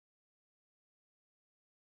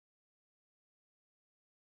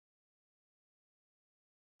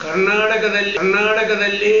ಕರ್ನಾಟಕದಲ್ಲಿ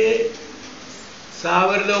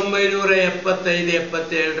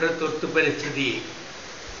 1975-77 ತುರ್ತು ಪರಿಸ್ಥಿತಿ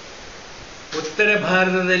ಉತ್ತರ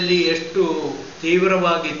ಭಾರತದಲ್ಲಿ ಎಷ್ಟು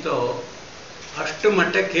ತೀವ್ರವಾಗಿತ್ತೋ ಅಷ್ಟು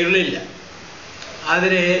ಮಟ್ಟಕ್ಕಿರಲಿಲ್ಲ.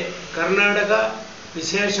 ಆದರೆ ಕರ್ನಾಟಕ,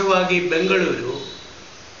 ವಿಶೇಷವಾಗಿ ಬೆಂಗಳೂರು,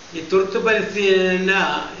 ಈ ತುರ್ತು ಪರಿಸ್ಥಿತಿಯನ್ನು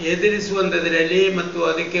ಎದುರಿಸುವಂಥದ್ರಲ್ಲಿ ಮತ್ತು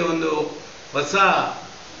ಅದಕ್ಕೆ ಒಂದು ಹೊಸ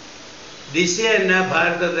ದಿಶೆಯನ್ನು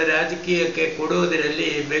ಭಾರತದ ರಾಜಕೀಯಕ್ಕೆ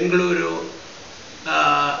ಕೊಡುವುದರಲ್ಲಿ ಬೆಂಗಳೂರು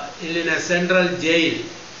ಇಲ್ಲಿನ ಸೆಂಟ್ರಲ್ ಜೈಲ್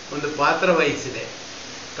ಒಂದು ಪಾತ್ರ ವಹಿಸಿದೆ.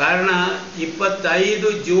 ಕಾರಣ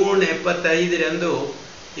 25 ಜೂನ್ 75ರಂದು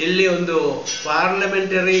ಇಲ್ಲಿ ಒಂದು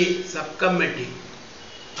ಪಾರ್ಲಿಮೆಂಟರಿ ಸಬ್ ಕಮಿಟಿ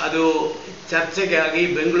ಅದು ಚರ್ಚೆಗಾಗಿ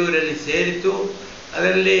ಬೆಂಗಳೂರಲ್ಲಿ ಸೇರಿತು.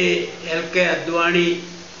 ಅದರಲ್ಲಿ LK ಅದ್ವಾಣಿ,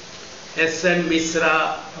 SN ಮಿಶ್ರಾ,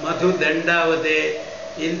 ಮಧು ದಂಡಾವತೆ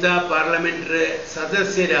ಇಂಥ ಪಾರ್ಲಿಮೆಂಟರಿ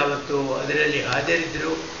ಸದಸ್ಯರು ಅವತ್ತು ಅದರಲ್ಲಿ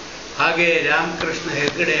ಹಾಜರಿದ್ದರು. ಹಾಗೆ ರಾಮಕೃಷ್ಣ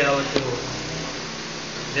ಹೆಗಡೆ ಅವತ್ತು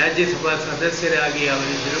ರಾಜ್ಯಸಭಾ ಸದಸ್ಯರಾಗಿ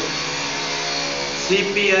ಅವರಿದ್ದರು.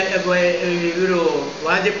 CPI ಇವರು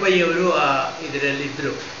ವಾಜಪೇಯಿಯವರು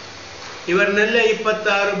ಇದರಲ್ಲಿದ್ದರು. ಇವರನ್ನೆಲ್ಲ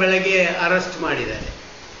 26 ಬೆಳಗ್ಗೆ ಅರೆಸ್ಟ್ ಮಾಡಿದ್ದಾರೆ.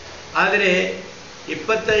 ಆದರೆ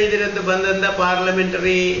 25ರಂದು ಬಂದಂಥ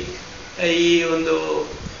ಪಾರ್ಲಿಮೆಂಟರಿ ಈ ಒಂದು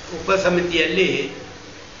ಉಪಸಮಿತಿಯಲ್ಲಿ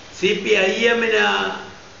CPIMನ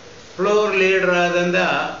ಫ್ಲೋರ್ ಲೀಡರ್ ಆದಂಥ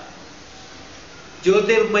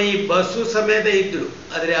ಜ್ಯೋತಿರ್ಮಯಿ ಬಸು ಸಮೇತ ಇದ್ದರು.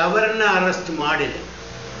 ಆದರೆ ಅವರನ್ನು ಅರೆಸ್ಟ್ ಮಾಡಿಲ್ಲ.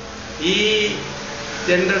 ಈ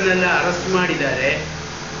ಜನರನ್ನೆಲ್ಲ ಅರೆಸ್ಟ್ ಮಾಡಿದ್ದಾರೆ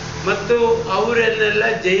ಮತ್ತು ಅವರನ್ನೆಲ್ಲ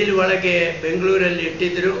ಜೈಲು ಒಳಗೆ ಬೆಂಗಳೂರಲ್ಲಿ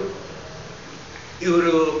ಇಟ್ಟಿದ್ದರು.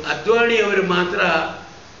 ಇವರು ಅದ್ವಾಣಿಯವರು ಮಾತ್ರ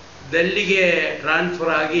ದಿಲ್ಲಿಗೆ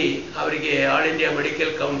ಟ್ರಾನ್ಸ್ಫರ್ ಆಗಿ ಅವರಿಗೆ ಆಲ್ ಇಂಡಿಯಾ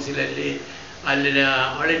ಮೆಡಿಕಲ್ ಕೌನ್ಸಿಲಲ್ಲಿ ಅಲ್ಲಿನ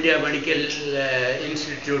ಆಲ್ ಇಂಡಿಯಾ ಮೆಡಿಕಲ್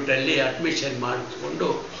ಇನ್ಸ್ಟಿಟ್ಯೂಟಲ್ಲಿ ಅಡ್ಮಿಷನ್ ಮಾಡಿಸ್ಕೊಂಡು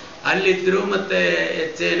ಅಲ್ಲಿದ್ದರು. ಮತ್ತು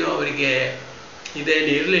ಹೆಚ್ಚೇನು ಅವರಿಗೆ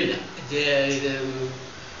ಇದೇನು ಇರಲಿಲ್ಲ, ಇದು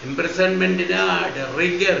ಇಂಪ್ರಿಸನ್ಮೆಂಟಿನ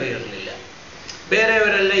ರಿಗ್ಗರ್ ಇರಲಿಲ್ಲ.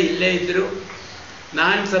 ಬೇರೆಯವರೆಲ್ಲ ಇಲ್ಲೇ ಇದ್ದರು.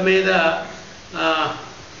 ನಾನು ಸಮೇತ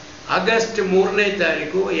ಆಗಸ್ಟ್ 3ನೇ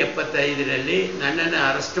ತಾರೀಕು 75ರಲ್ಲಿ ನನ್ನನ್ನು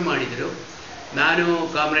ಅರೆಸ್ಟ್ ಮಾಡಿದರು. ನಾನು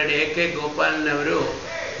ಕಾಮ್ರೇಡ್ AK ಗೋಪಾಲನವರು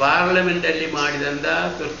ಪಾರ್ಲಿಮೆಂಟಲ್ಲಿ ಮಾಡಿದಂಥ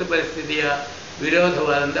ತುರ್ತು ಪರಿಸ್ಥಿತಿಯ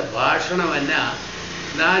ವಿರೋಧವಾದಂಥ ಭಾಷಣವನ್ನು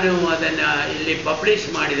ನಾನು ಅದನ್ನು ಇಲ್ಲಿ ಪಬ್ಲಿಷ್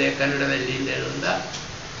ಮಾಡಿದೆ ಕನ್ನಡದಲ್ಲಿ ಹೇಳುವಂಥ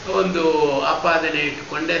ಒಂದು ಆಪಾದನೆ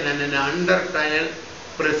ಇಟ್ಟುಕೊಂಡೆ ನನ್ನನ್ನು ಅಂಡರ್ ಟ್ರಯಲ್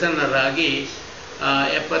ಪ್ರಿಸನರ್ ಆಗಿ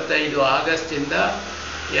 75 ಆಗಸ್ಟಿಂದ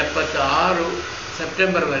 76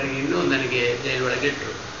 ಸೆಪ್ಟೆಂಬರ್ವರೆಗೆ ಇನ್ನೂ ನನಗೆ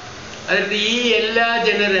ಜೈಲೊಳಗಿಟ್ಟರು. ಅದರಲ್ಲಿ ಈ ಎಲ್ಲ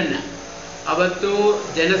ಜನರನ್ನು ಅವತ್ತು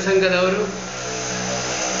ಜನಸಂಘದವರು,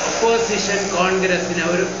 ಅಪೋಸಿಷನ್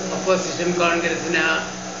ಕಾಂಗ್ರೆಸ್ಸಿನ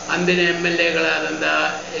ಅಂದಿನ MLAಗಳಾದಂಥ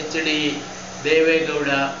HD ದೇವೇಗೌಡ,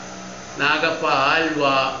 ನಾಗಪ್ಪ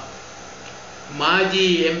ಆಳ್ವಾ, ಮಾಜಿ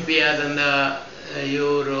MP ಆದಂಥ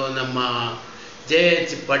ಇವರು ನಮ್ಮ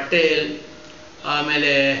JH ಪಟೇಲ್,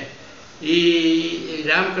 ಆಮೇಲೆ ಈ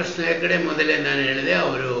ರಾಮಕೃಷ್ಣ ಹೆಗಡೆ ಮೊದಲೇ ನಾನು ಹೇಳಿದೆ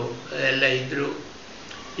ಅವರು ಎಲ್ಲ ಇದ್ದರು.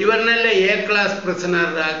 ಇವರನ್ನೆಲ್ಲ A ಕ್ಲಾಸ್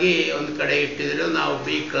ಪ್ರಿಸನರ್ ಆಗಿ ಒಂದು ಕಡೆ ಇಟ್ಟಿದ್ರು. ನಾವು B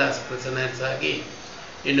ಕ್ಲಾಸ್ ಪ್ರಿಸನರ್ಸ್ ಆಗಿ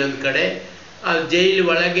ಇನ್ನೊಂದು ಕಡೆ. ಆ ಜೈಲು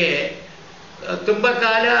ಒಳಗೆ ತುಂಬ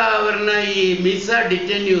ಕಾಲ ಅವ್ರನ್ನ ಈ ಮೀಸಾ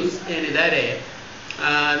ಡಿಟೆನ್ಯೂಸ್ ಏನಿದ್ದಾರೆ,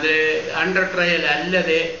 ಅಂದರೆ ಅಂಡರ್ ಟ್ರಯಲ್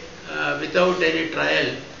ಅಲ್ಲದೆ ವಿತೌಟ್ ಎನಿ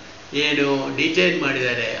ಟ್ರಯಲ್ ಏನು ಡಿಟೈನ್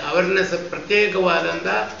ಮಾಡಿದ್ದಾರೆ, ಅವ್ರನ್ನ ಪ್ರತ್ಯೇಕವಾದಂಥ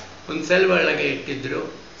ಒಂದು ಸೆಲ್ ಒಳಗೆ ಇಟ್ಟಿದ್ದರು.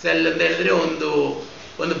 ಸೆಲ್ ಅಂತ ಹೇಳಿದ್ರೆ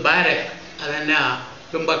ಒಂದು ಬ್ಯಾರಕ್, ಅದನ್ನು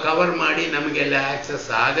ತುಂಬ ಕವರ್ ಮಾಡಿ ನಮಗೆಲ್ಲ ಆ್ಯಕ್ಸಸ್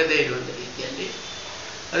ಆಗದೇ ಇರುವಂಥ ರೀತಿಯಲ್ಲಿ.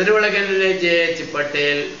 ಅದರೊಳಗೆ JH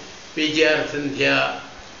ಪಟೇಲ್, PGR ಸಂಧ್ಯಾ,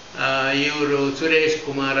 ಇವರು ಸುರೇಶ್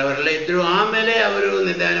ಕುಮಾರ್ ಅವರೆಲ್ಲ ಇದ್ದರು. ಆಮೇಲೆ ಅವರು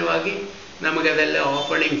ನಿಧಾನವಾಗಿ ನಮಗದೆಲ್ಲ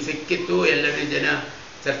ಓಪನಿಂಗ್ ಸಿಕ್ಕಿತ್ತು. ಎಲ್ಲರೂ ಜನ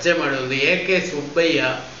ಚರ್ಚೆ ಮಾಡೋದು. AK ಸುಬ್ಬಯ್ಯ,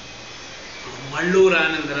 ಮಳ್ಳೂರು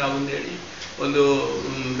ಆನಂದರಾವ್ ಅಂತೇಳಿ ಒಂದು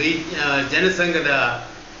ಜನಸಂಘದ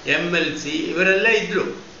MLC ಇವರೆಲ್ಲ ಇದ್ದರು.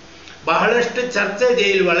 ಬಹಳಷ್ಟು ಚರ್ಚೆ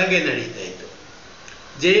ಜೈಲು ಒಳಗೆ ನಡೀತಾ ಇತ್ತು.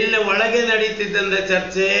 ಜೈಲಿನ ಒಳಗೆ ನಡೀತಿದ್ದಂಥ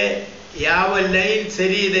ಚರ್ಚೆ ಯಾವ ಲೈನ್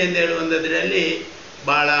ಸರಿ ಇದೆ ಅಂತ ಹೇಳುವಂಥದ್ರಲ್ಲಿ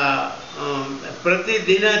ಭಾಳ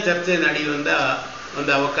ಪ್ರತಿದಿನ ಚರ್ಚೆ ನಡೆಯುವಂಥ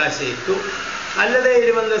ಒಂದು ಅವಕಾಶ ಇತ್ತು. ಅಲ್ಲದೆ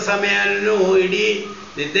ಇರುವಂಥ ಸಮಯನೂ ಇಡೀ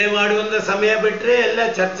ನಿದ್ದೆ ಮಾಡುವಂಥ ಸಮಯ ಬಿಟ್ಟರೆ ಎಲ್ಲ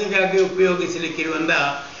ಚರ್ಚೆಗಾಗಿ ಉಪಯೋಗಿಸಲಿಕ್ಕಿರುವಂಥ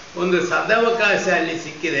ಒಂದು ಸದವಕಾಶ ಅಲ್ಲಿ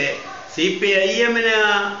ಸಿಕ್ಕಿದೆ. CPIMನ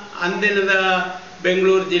ಅಂದಿನದ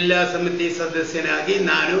ಬೆಂಗಳೂರು ಜಿಲ್ಲಾ ಸಮಿತಿ ಸದಸ್ಯನಾಗಿ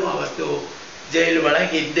ನಾನು ಅವತ್ತು ಜೈಲು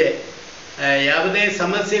ಒಳಗಿದ್ದೆ. ಯಾವುದೇ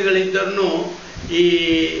ಸಮಸ್ಯೆಗಳಿದ್ದರೂ ಈ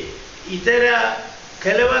ಇತರ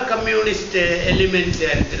ಕೆಲವು ಕಮ್ಯುನಿಸ್ಟ್ ಎಲಿಮೆಂಟ್ಸ್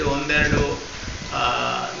ಯಾರಿದ್ರು, ಒಂದೆರಡು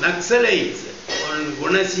ನಕ್ಸಲೈಟ್ಸ್, ಒಂದು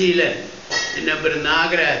ಗುಣಶೀಲನ್, ಇನ್ನೊಬ್ಬರು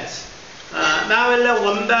ನಾಗರಾಜ್, ನಾವೆಲ್ಲ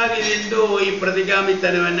ಒಂದಾಗಿ ನಿಂತು ಈ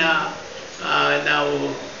ಪ್ರತಿಗಾಮಿತನವನ್ನು ನಾವು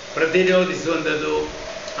ಪ್ರತಿರೋಧಿಸುವಂಥದ್ದು,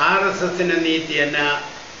 RSSನ ನೀತಿಯನ್ನು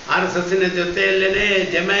RSSನ ಜೊತೆಯಲ್ಲೇ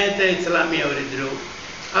ಜಮಾಯತ್ ಇಸ್ಲಾಮಿ ಅವರಿದ್ದರು.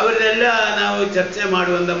 ಅವರನ್ನೆಲ್ಲ ನಾವು ಚರ್ಚೆ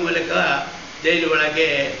ಮಾಡುವಂಥ ಮೂಲಕ ಜೈಲು ಒಳಗೆ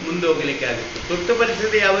ಮುಂದೋಗಲಿಕ್ಕೆ ಆಗಿತ್ತು. ತುರ್ತು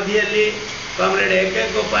ಪರಿಸ್ಥಿತಿ ಅವಧಿಯಲ್ಲಿ ಕಾಮ್ರೇಡ್ AK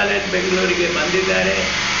ಗೋಪಾಲನ್ ಬೆಂಗಳೂರಿಗೆ ಬಂದಿದ್ದಾರೆ.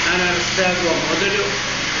 ನಾನು ಅರೆಸ್ಟ್ ಆಗುವ ಮೊದಲು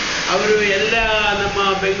ಅವರು ಎಲ್ಲ ನಮ್ಮ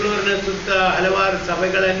ಬೆಂಗಳೂರಿನ ಸುತ್ತ ಹಲವಾರು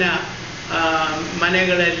ಸಭೆಗಳನ್ನು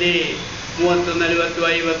ಮನೆಗಳಲ್ಲಿ 30, 40,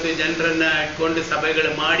 50 ಜನರನ್ನು ಇಟ್ಕೊಂಡು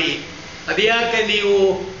ಸಭೆಗಳು ಮಾಡಿ, ಅದ್ಯಾಕೆ ನೀವು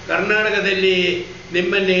ಕರ್ನಾಟಕದಲ್ಲಿ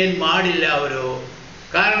ನಿಮ್ಮನ್ನೇನು ಮಾಡಿಲ್ಲ ಅವರು,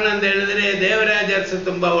 ಕಾರಣ ಅಂತ ಹೇಳಿದ್ರೆ ದೇವರಾಜ ಅರಸು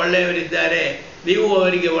ತುಂಬ ಒಳ್ಳೆಯವರಿದ್ದಾರೆ, ನೀವು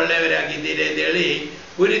ಅವರಿಗೆ ಒಳ್ಳೆಯವರಾಗಿದ್ದೀರಿ ಅಂತೇಳಿ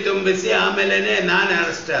ಗುರಿ ತುಂಬಿಸಿ ಆಮೇಲೆ ನಾನು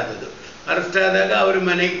ಅರೆಸ್ಟ್ ಆದದ್ದು. ಅರೆಸ್ಟ್ ಆದಾಗ ಅವರು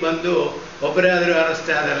ಮನೆಗೆ ಬಂದು ಒಬ್ಬರಾದರೂ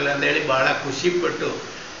ಅರೆಸ್ಟ್ ಆದಾರಲ್ಲ ಅಂತೇಳಿ ಭಾಳ ಖುಷಿಪಟ್ಟು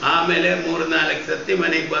ಆಮೇಲೆ 3-4 ಸತಿ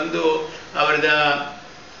ಮನೆಗೆ ಬಂದು ಅವರದ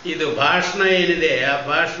ಇದು ಭಾಷಣ ಏನಿದೆ ಆ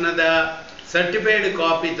ಭಾಷಣದ ಸರ್ಟಿಫೈಡ್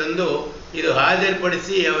ಕಾಪಿ ತಂದು ಇದು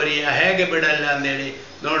ಹಾಜರುಪಡಿಸಿ ಅವರಿಗೆ ಹೇಗೆ ಬಿಡಲ್ಲ ಅಂದೇಳಿ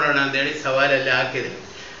ನೋಡೋಣ ಅಂತೇಳಿ ಸವಾಲಲ್ಲಿ ಹಾಕಿದರು.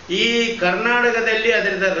 ಈ ಕರ್ನಾಟಕದಲ್ಲಿ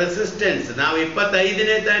ಅದರದ ರೆಸಿಸ್ಟೆನ್ಸ್ ನಾವು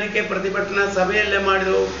 25ನೇ ತಾರೀಕೆ ಪ್ರತಿಭಟನಾ ಸಭೆಯಲ್ಲೇ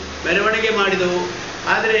ಮಾಡಿದೆವು, ಮೆರವಣಿಗೆ ಮಾಡಿದೆವು.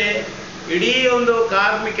 ಆದರೆ ಇಡೀ ಒಂದು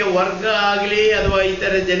ಕಾರ್ಮಿಕ ವರ್ಗ ಆಗಲಿ ಅಥವಾ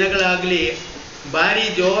ಇತರ ಜನಗಳಾಗಲಿ ಭಾರಿ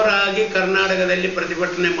ಜೋರಾಗಿ ಕರ್ನಾಟಕದಲ್ಲಿ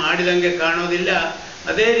ಪ್ರತಿಭಟನೆ ಮಾಡಿದಂಗೆ ಕಾಣೋದಿಲ್ಲ.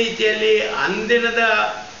 ಅದೇ ರೀತಿಯಲ್ಲಿ ಅಂದಿನದ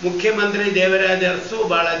ಮುಖ್ಯಮಂತ್ರಿ ದೇವರಾಜ ಅರಸು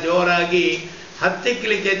ಭಾಳ ಜೋರಾಗಿ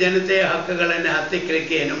ಹತ್ತಿಕ್ಕಲಿಕ್ಕೆ ಜನತೆಯ ಹಕ್ಕುಗಳನ್ನು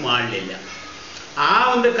ಹತ್ತಿಕ್ಕಲಿಕ್ಕೆ ಏನು ಮಾಡಲಿಲ್ಲ. ಆ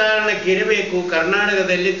ಒಂದು ಕಾರಣಕ್ಕೆ ಇರಬೇಕು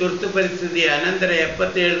ಕರ್ನಾಟಕದಲ್ಲಿ ತುರ್ತು ಪರಿಸ್ಥಿತಿಯ ಅನಂತರ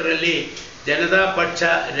 77ರಲ್ಲಿ ಜನತಾ ಪಕ್ಷ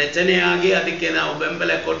ರಚನೆಯಾಗಿ ಅದಕ್ಕೆ ನಾವು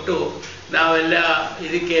ಬೆಂಬಲ ಕೊಟ್ಟು ನಾವೆಲ್ಲ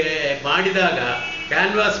ಇದಕ್ಕೆ ಮಾಡಿದಾಗ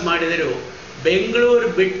ಕ್ಯಾನ್ವಾಸ್ ಮಾಡಿದರು. ಬೆಂಗಳೂರು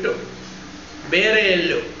ಬಿಟ್ಟು ಬೇರೆ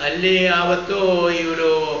ಎಲ್ಲೂ ಅಲ್ಲಿ ಆವತ್ತು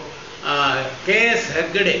ಇವರು KS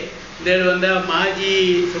ಹೆಗ್ಗಡೆ ಹೇಳುವಂಥ ಮಾಜಿ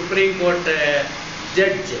ಸುಪ್ರೀಂ ಕೋರ್ಟ್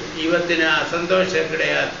ಜಡ್ಜ್, ಇವತ್ತಿನ ಸಂತೋಷ್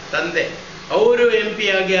ಹೆಗ್ಗಡೆಯ ತಂದೆ, ಅವರು MP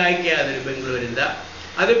ಆಗಿ ಆಯ್ಕೆ ಆದರು ಬೆಂಗಳೂರಿಂದ.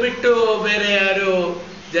 ಅದು ಬಿಟ್ಟು ಬೇರೆ ಯಾರು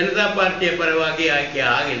ಜನತಾ ಪಾರ್ಟಿಯ ಪರವಾಗಿ ಆಯ್ಕೆ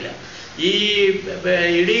ಆಗಿಲ್ಲ. ಈ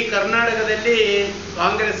ಇಡೀ ಕರ್ನಾಟಕದಲ್ಲಿ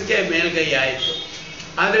ಕಾಂಗ್ರೆಸ್ಗೆ ಮೇಲ್ಗೈ ಆಯಿತು.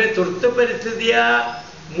 ಆದರೆ ತುರ್ತು ಪರಿಸ್ಥಿತಿಯ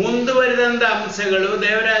ಮುಂದುವರಿದಂಥ ಅಂಶಗಳು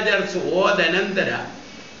ದೇವರಾಜ ಅರಸು ಹೋದ ನಂತರ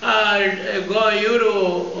ಇವರು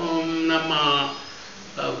ನಮ್ಮ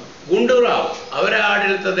ಗುಂಡೂರಾವ್ ಅವರ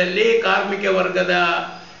ಆಡಳಿತದಲ್ಲಿ ಕಾರ್ಮಿಕ ವರ್ಗದ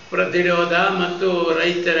ಪ್ರತಿರೋಧ ಮತ್ತು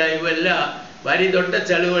ರೈತರ ಇವೆಲ್ಲ ಭಾರಿ ದೊಡ್ಡ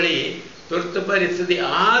ಚಳುವಳಿ ತುರ್ತು ಪರಿಸ್ಥಿತಿ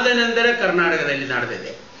ಆದ ನಂತರ ಕರ್ನಾಟಕದಲ್ಲಿ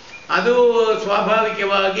ನಡೆದಿದೆ. ಅದು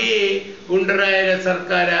ಸ್ವಾಭಾವಿಕವಾಗಿ ಗುಂಡೂರಾಯರ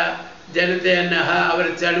ಸರ್ಕಾರ ಜನತೆಯನ್ನು ಅವರ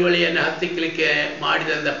ಚಳುವಳಿಯನ್ನು ಹತ್ತಿಕ್ಕಲಿಕ್ಕೆ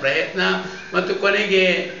ಮಾಡಿದಂಥ ಪ್ರಯತ್ನ ಮತ್ತು ಕೊನೆಗೆ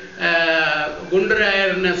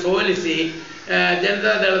ಗುಂಡೂರಾಯರನ್ನು ಸೋಲಿಸಿ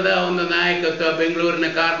ಜನತಾದಳದ ಒಂದು ನಾಯಕತ್ವ, ಬೆಂಗಳೂರಿನ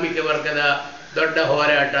ಕಾರ್ಮಿಕ ವರ್ಗದ ದೊಡ್ಡ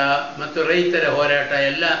ಹೋರಾಟ ಮತ್ತು ರೈತರ ಹೋರಾಟ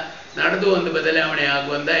ಎಲ್ಲ ನಡೆದು ಒಂದು ಬದಲಾವಣೆ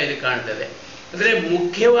ಆಗುವಂಥ ಇದು ಕಾಣ್ತದೆ. ಅಂದರೆ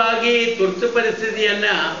ಮುಖ್ಯವಾಗಿ ತುರ್ತು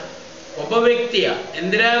ಪರಿಸ್ಥಿತಿಯನ್ನು ಒಬ್ಬ ವ್ಯಕ್ತಿಯ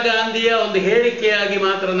ಇಂದಿರಾ ಗಾಂಧಿಯ ಒಂದು ಹೇಳಿಕೆಯಾಗಿ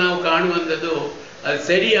ಮಾತ್ರ ನಾವು ಕಾಣುವಂಥದ್ದು ಅದು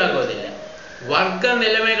ಸರಿಯಾಗೋದಿಲ್ಲ. ವರ್ಗ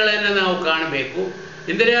ನಿಲುಮೆಗಳನ್ನು ನಾವು ಕಾಣಬೇಕು.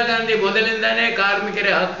 ಇಂದಿರಾ ಗಾಂಧಿ ಮೊದಲಿಂದಾನೇ ಕಾರ್ಮಿಕರ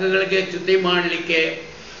ಹಕ್ಕುಗಳಿಗೆ ಚ್ಯುತಿ ಮಾಡಲಿಕ್ಕೆ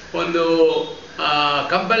ಒಂದು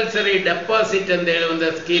ಕಂಪಲ್ಸರಿ ಡೆಪಾಸಿಟ್ ಅಂತ ಹೇಳುವಂಥ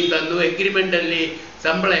ಸ್ಕೀಮ್ ತಂದು ಅಗ್ರಿಮೆಂಟಲ್ಲಿ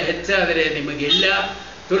ಸಂಬಳ ಹೆಚ್ಚಾದರೆ ನಿಮಗಿಲ್ಲ,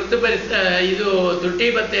 ಇದು ತುಟಿ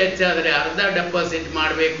ಭತ್ಯೆ ಹೆಚ್ಚಾದರೆ ಅರ್ಧ ಡೆಪಾಸಿಟ್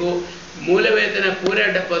ಮಾಡಬೇಕು, ಮೂಲ ವೇತನ ಪೂರ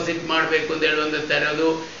ಡೆಪಾಸಿಟ್ ಮಾಡಬೇಕು ಅಂತ ಹೇಳುವಂಥ ತರೋದು,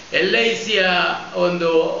 LICಯ ಒಂದು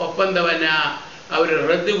ಒಪ್ಪಂದವನ್ನು ಅವರು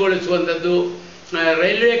ರದ್ದುಗೊಳಿಸುವಂಥದ್ದು,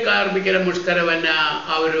 ರೈಲ್ವೆ ಕಾರ್ಮಿಕರ ಮುಷ್ಕರವನ್ನು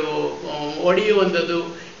ಅವರು ಒಡೆಯುವಂಥದ್ದು,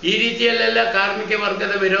 ಈ ರೀತಿಯಲ್ಲೆಲ್ಲ ಕಾರ್ಮಿಕ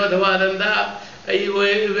ವರ್ಗದ ವಿರೋಧವಾದಂಥ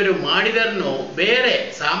ಇವರು ಮಾಡಿದರನ್ನು ಬೇರೆ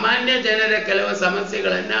ಸಾಮಾನ್ಯ ಜನರ ಕೆಲವು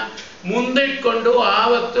ಸಮಸ್ಯೆಗಳನ್ನು ಮುಂದಿಟ್ಕೊಂಡು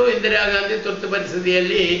ಆವತ್ತು ಇಂದಿರಾ ಗಾಂಧಿ ತುರ್ತು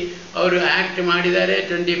ಪರಿಸ್ಥಿತಿಯಲ್ಲಿ ಅವರು ಆ್ಯಕ್ಟ್ ಮಾಡಿದ್ದಾರೆ.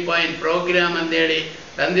 20 ಪಾಯಿಂಟ್ ಪ್ರೋಗ್ರಾಮ್ ಅಂತೇಳಿ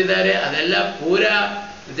ತಂದಿದ್ದಾರೆ. ಅದೆಲ್ಲ ಪೂರಾ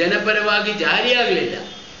ಜನಪರವಾಗಿ ಜಾರಿಯಾಗಲಿಲ್ಲ.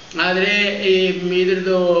 ಆದರೆ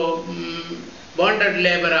ಇದ್ರದ್ದು ಬಾಂಡೆಡ್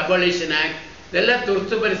ಲೇಬರ್ ಅಬಾಲಿಷನ್ ಆ್ಯಕ್ಟ್ ಇದೆಲ್ಲ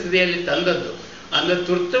ತುರ್ತು ಪರಿಸ್ಥಿತಿಯಲ್ಲಿ ತಂದದ್ದು. ಅಂದರೆ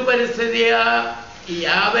ತುರ್ತು ಪರಿಸ್ಥಿತಿಯ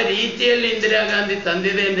ಯಾವ ರೀತಿಯಲ್ಲಿ ಇಂದಿರಾ ಗಾಂಧಿ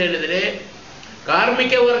ತಂದಿದೆ ಅಂತ ಹೇಳಿದರೆ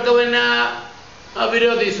ಕಾರ್ಮಿಕ ವರ್ಗವನ್ನು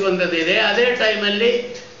ವಿರೋಧಿಸುವಂಥದ್ದಿದೆ, ಅದೇ ಟೈಮಲ್ಲಿ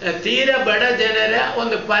ತೀರ ಬಡ ಜನರ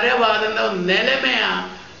ಒಂದು ಪರವಾದಂಥ ಒಂದು ನೆಲೆಮೆಯ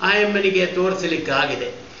ಆಯಮ್ಮನಿಗೆ ತೋರಿಸಲಿಕ್ಕಾಗಿದೆ.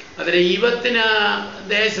 ಆದರೆ ಇವತ್ತಿನ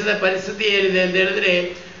ದೇಶದ ಪರಿಸ್ಥಿತಿ ಏನಿದೆ ಅಂತ ಹೇಳಿದ್ರೆ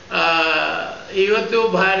ಇವತ್ತು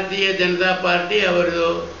ಭಾರತೀಯ ಜನತಾ ಪಾರ್ಟಿ ಅವರದು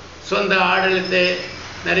ಸ್ವಂತ ಆಡಳಿತ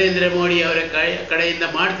ನರೇಂದ್ರ ಮೋದಿ ಅವರ ಕಡೆಯಿಂದ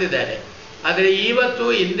ಮಾಡ್ತಿದ್ದಾರೆ. ಆದರೆ ಇವತ್ತು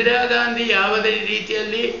ಇಂದಿರಾ ಗಾಂಧಿ ಯಾವುದೇ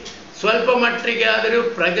ರೀತಿಯಲ್ಲಿ ಸ್ವಲ್ಪ ಮಟ್ಟಿಗೆ ಆದರೂ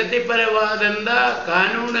ಪ್ರಗತಿಪರವಾದಂಥ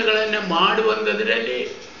ಕಾನೂನುಗಳನ್ನು ಮಾಡುವಂಥದ್ರಲ್ಲಿ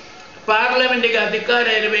ಪಾರ್ಲಿಮೆಂಟಿಗೆ ಅಧಿಕಾರ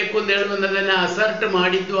ಇರಬೇಕು ಅಂತ ಹೇಳುವಂಥದ್ದನ್ನು ಅಸರ್ಟ್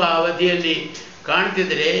ಮಾಡಿದ್ದು ಆ ಅವಧಿಯಲ್ಲಿ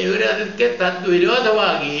ಕಾಣ್ತಿದ್ರೆ, ಇವರು ಅದಕ್ಕೆ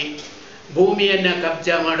ತದ್ವಿರೋಧವಾಗಿ ಭೂಮಿಯನ್ನು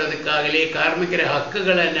ಕಬ್ಜಾ ಮಾಡೋದಕ್ಕಾಗಲಿ, ಕಾರ್ಮಿಕರ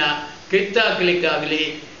ಹಕ್ಕುಗಳನ್ನು ಕಿತ್ತಾಕಲಿಕ್ಕಾಗಲಿ,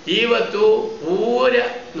 ಇವತ್ತು ಪೂರ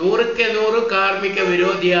 100ಕ್ಕೆ 100 ಕಾರ್ಮಿಕ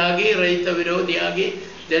ವಿರೋಧಿಯಾಗಿ, ರೈತ ವಿರೋಧಿಯಾಗಿ,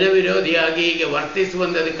 ಜನ ವಿರೋಧಿಯಾಗಿ ಹೀಗೆ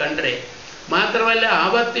ವರ್ತಿಸುವಂಥದ್ದು ಕಂಡ್ರೆ ಮಾತ್ರವಲ್ಲ,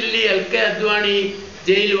 ಆವತ್ತಿಲ್ಲಿ ಎಲ್.ಕೆ. ಅದ್ವಾಣಿ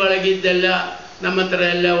ಜೈಲು ಒಳಗಿದ್ದೆಲ್ಲ ನಮ್ಮ ಹತ್ರ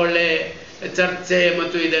ಎಲ್ಲ ಒಳ್ಳೆ ಚರ್ಚೆ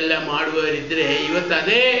ಮತ್ತು ಇದೆಲ್ಲ ಮಾಡುವವರಿದ್ದರೆ, ಇವತ್ತು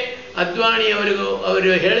ಅದೇ ಅದ್ವಾಣಿ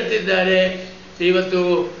ಅವರು ಹೇಳ್ತಿದ್ದಾರೆ, ಇವತ್ತು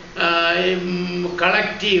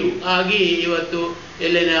ಕಲೆಕ್ಟಿವ್ ಆಗಿ ಇವತ್ತು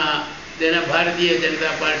ಇಲ್ಲಿನ ಭಾರತೀಯ ಜನತಾ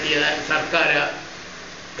ಪಾರ್ಟಿಯ ಸರ್ಕಾರ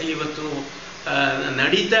ಇವತ್ತು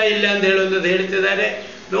ನಡೀತಾ ಇಲ್ಲ ಅಂತ ಹೇಳುವಂಥದ್ದು ಹೇಳ್ತಿದ್ದಾರೆ.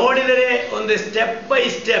 ನೋಡಿದರೆ ಒಂದು ಸ್ಟೆಪ್ ಬೈ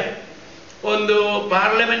ಸ್ಟೆಪ್ ಒಂದು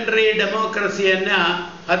ಪಾರ್ಲಿಮೆಂಟರಿ ಡೆಮೋಕ್ರಸಿಯನ್ನು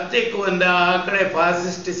ಹತ್ತಿಕ್ಕುವಂಥ ಆ ಕಡೆ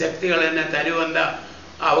ಫಾಸಿಸ್ಟ್ ಶಕ್ತಿಗಳನ್ನು ತರುವಂಥ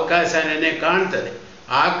ಅವಕಾಶನೇ ಕಾಣ್ತದೆ.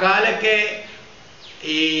 ಆ ಕಾಲಕ್ಕೆ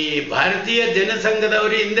ಈ ಭಾರತೀಯ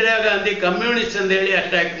ಜನಸಂಘದವರು ಇಂದಿರಾ ಗಾಂಧಿ ಕಮ್ಯುನಿಸ್ಟ್ ಅಂತೇಳಿ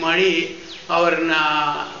ಅಟ್ಯಾಕ್ ಮಾಡಿ ಅವರನ್ನ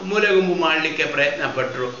ಮೂಲೆಗುಂಬು ಮಾಡಲಿಕ್ಕೆ ಪ್ರಯತ್ನ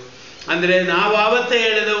ಪಟ್ಟರು. ಅಂದರೆ ನಾವು ಆವತ್ತೇ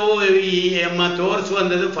ಹೇಳಿದೆವು, ಈ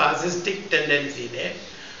ತೋರಿಸುವಂಥದ್ದು ಫಾಸಿಸ್ಟಿಕ್ ಟೆಂಡೆನ್ಸಿ ಇದೆ.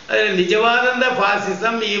 ಆದರೆ ನಿಜವಾದಂಥ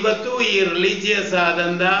ಫಾಸಿಸಮ್ ಇವತ್ತು ಈ ರಿಲಿಜಿಯಸ್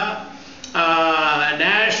ಆದಂಥ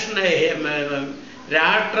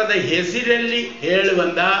ರಾಷ್ಟ್ರದ ಹೆಸರಲ್ಲಿ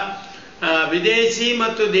ಹೇಳುವಂಥ ವಿದೇಶಿ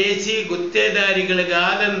ಮತ್ತು ದೇಶಿ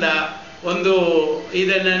ಗುತ್ತೇದಾರಿಗಳಿಗಾದಂಥ ಒಂದು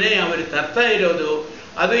ಇದನ್ನೇ ಅವರು ತರ್ತಾ ಇರೋದು.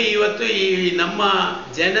 ಅದು ಇವತ್ತು ಈ ನಮ್ಮ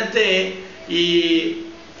ಜನತೆ ಈ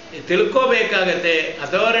ತಿಳ್ಕೋಬೇಕಾಗತ್ತೆ.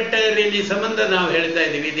 ಅಥಾರಿಟೇರಿಯನಿಸಮ್ ಅಂತ ನಾವು ಹೇಳ್ತಾ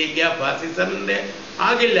ಇದ್ದೀವಿ, ಇದೀಗ ಫಾಸಿಸಮ್ ಅಂದೇ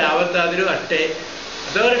ಆಗಿಲ್ಲ, ಅವತ್ತಾದರೂ ಅಷ್ಟೇ.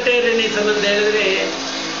 ಅಥಾರಿಟೇರಿಯನಿಸಮ್ ಅಂತ ಹೇಳಿದ್ರೆ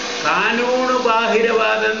ಕಾನೂನು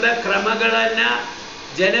ಬಾಹಿರವಾದಂಥ ಕ್ರಮಗಳನ್ನು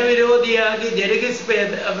ಜನವಿರೋಧಿಯಾಗಿ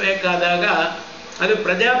ಜರುಗಿಸಬೇಕಾದಾಗ ಅದು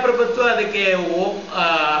ಪ್ರಜಾಪ್ರಭುತ್ವ ಅದಕ್ಕೆ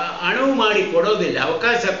ಅನುವು ಮಾಡಿ ಕೊಡೋದಿಲ್ಲ,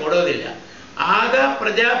 ಅವಕಾಶ ಕೊಡೋದಿಲ್ಲ. ಆಗ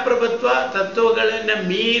ಪ್ರಜಾಪ್ರಭುತ್ವ ತತ್ವಗಳನ್ನು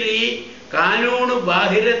ಮೀರಿ ಕಾನೂನು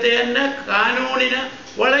ಬಾಹಿರತೆಯನ್ನು ಕಾನೂನಿನ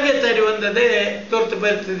ಒಳಗೆ ತರುವಂಥದ್ದೇ ತುರ್ತು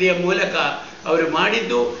ಪರಿಸ್ಥಿತಿಯ ಮೂಲಕ ಅವರು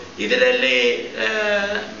ಮಾಡಿದ್ದು. ಇದರಲ್ಲಿ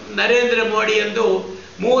ನರೇಂದ್ರ ಮೋದಿಯಂದು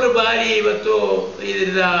 3 ಬಾರಿ ಇವತ್ತು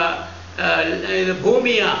ಇದರ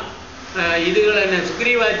ಭೂಮಿಯ ಇದುಗಳನ್ನು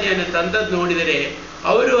ಸುಗ್ರೀವಾಜ್ಞೆಯನ್ನು ತಂದದ್ದು ನೋಡಿದರೆ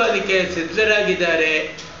ಅವರು ಅದಕ್ಕೆ ಸಿದ್ಧರಾಗಿದ್ದಾರೆ.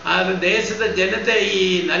 ಆದರೆ ದೇಶದ ಜನತೆ ಈ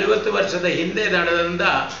 40 ವರ್ಷದ ಹಿಂದೆ ನಡೆದಂಥ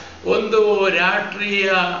ಒಂದು ರಾಷ್ಟ್ರೀಯ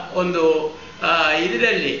ಒಂದು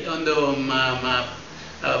ಇದರಲ್ಲಿ ಒಂದು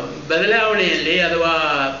ಬದಲಾವಣೆಯಲ್ಲಿ ಅಥವಾ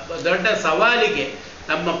ದೊಡ್ಡ ಸವಾಲಿಗೆ,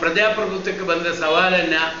 ನಮ್ಮ ಪ್ರಜಾಪ್ರಭುತ್ವಕ್ಕೆ ಬಂದ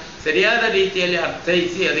ಸವಾಲನ್ನು ಸರಿಯಾದ ರೀತಿಯಲ್ಲಿ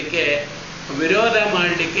ಅರ್ಥೈಸಿ ಅದಕ್ಕೆ ವಿರೋಧ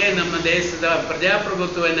ಮಾಡಲಿಕ್ಕೆ, ನಮ್ಮ ದೇಶದ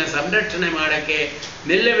ಪ್ರಜಾಪ್ರಭುತ್ವವನ್ನು ಸಂರಕ್ಷಣೆ ಮಾಡೋಕ್ಕೆ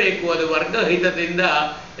ನಿಲ್ಲಬೇಕು. ಅದು ವರ್ಗಹಿತದಿಂದ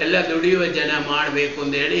ಎಲ್ಲ ದುಡಿಯುವ ಜನ ಮಾಡಬೇಕು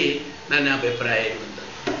ಅಂತೇಳಿ ನನ್ನ ಅಭಿಪ್ರಾಯ.